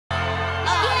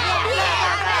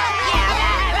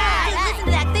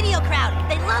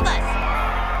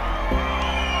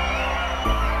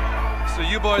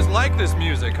boys like this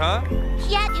music, huh?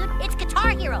 Yeah, dude, it's Guitar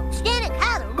Hero. Stan and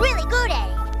Kyle are really good at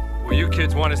it. Well, you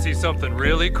kids want to see something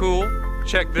really cool?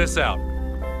 Check this out.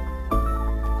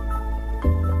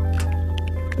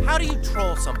 How do you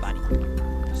troll somebody?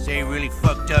 Say really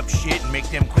fucked up shit and make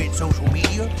them quit social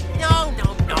media? No.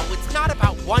 It's not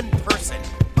about one person.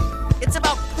 It's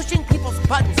about pushing people's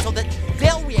buttons so that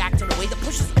they'll react in a way that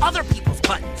pushes other people's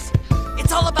buttons.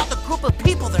 It's all about the group of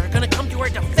people that are gonna come to our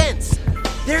defense.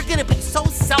 They're gonna be so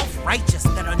self-righteous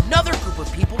that another group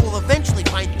of people will eventually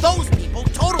find those people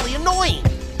totally annoying.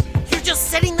 You're just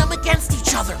setting them against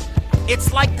each other.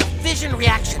 It's like the fission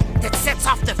reaction that sets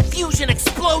off the fusion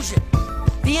explosion.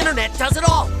 The internet does it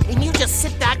all, and you just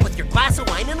sit back with your glass of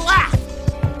wine and laugh.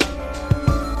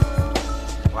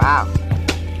 Wow,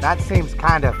 that seems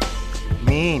kind of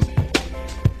mean.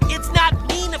 It's not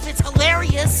mean if it's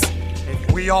hilarious.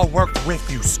 If we all worked with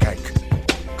you,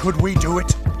 Skank, could we do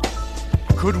it?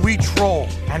 Could we troll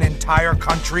an entire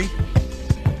country?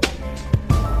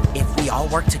 If we all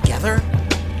work together,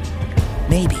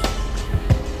 maybe.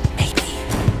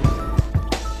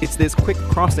 It's this quick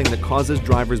crossing that causes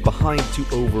drivers behind to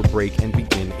overbrake and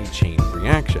begin a chain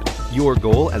reaction. Your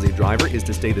goal as a driver is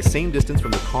to stay the same distance from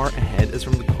the car ahead as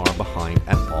from the car behind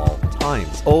at all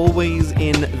times. Always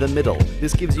in the middle.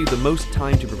 This gives you the most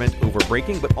time to prevent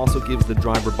overbraking, but also gives the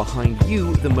driver behind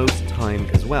you the most time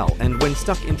as well. And when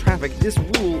stuck in traffic, this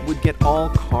rule would get all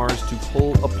cars to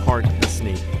pull apart the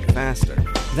snake faster.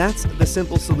 That's the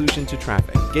simple solution to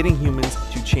traffic, getting humans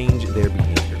to change their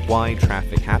behavior. Why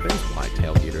traffic happens, why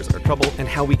tailgaters are trouble, and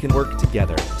how we can work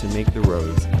together to make the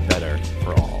roads better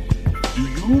for all. Do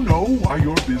you know why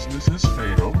your business has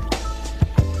failed?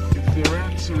 If their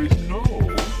answer is no,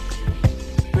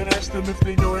 then ask them if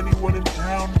they know anyone in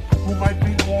town who might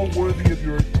be more worthy of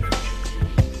your attention.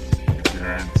 If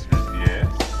their answer is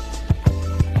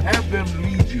yes, have them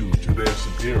lead you to their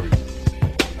superior.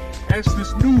 Ask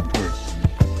this new person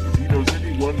if he knows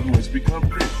anyone who has become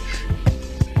rich.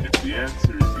 If the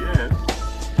answer is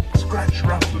yes, scratch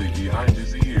roughly behind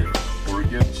his ear or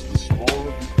against the small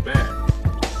of his back.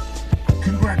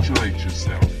 Congratulate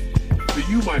yourself, for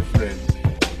you, my friend,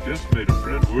 just made a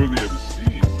friend worthy of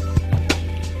esteem.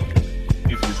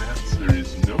 If his answer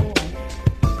is no,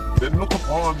 then look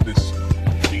upon this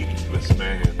meaningless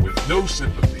man with no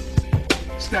sympathy.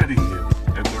 Study him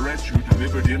and the wretch who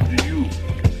delivered him to you.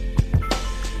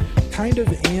 Kind of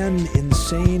an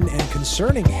insane and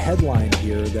concerning headline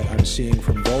here that I'm seeing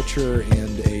from Vulture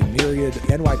and a myriad.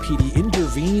 NYPD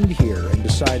intervened here and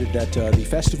decided that the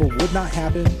festival would not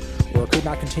happen or could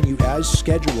not continue as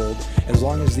scheduled as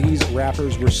long as these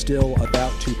rappers were still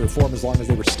about to perform, as long as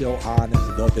they were still on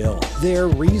the bill. Their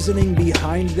reasoning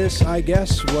behind this, I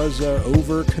guess, was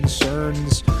over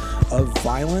concerns of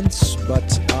violence,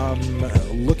 but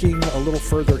looking a little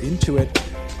further into it,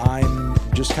 I'm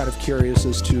just kind of curious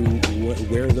as to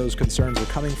where those concerns are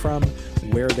coming from,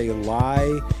 where they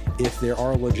lie, if there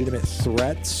are legitimate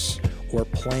threats or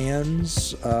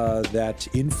plans that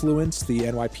influence the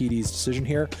NYPD's decision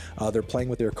here. They're playing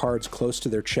with their cards close to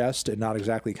their chest and not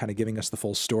exactly kind of giving us the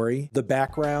full story. The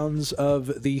backgrounds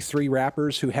of the three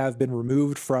rappers who have been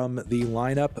removed from the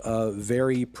lineup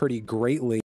vary pretty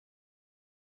greatly.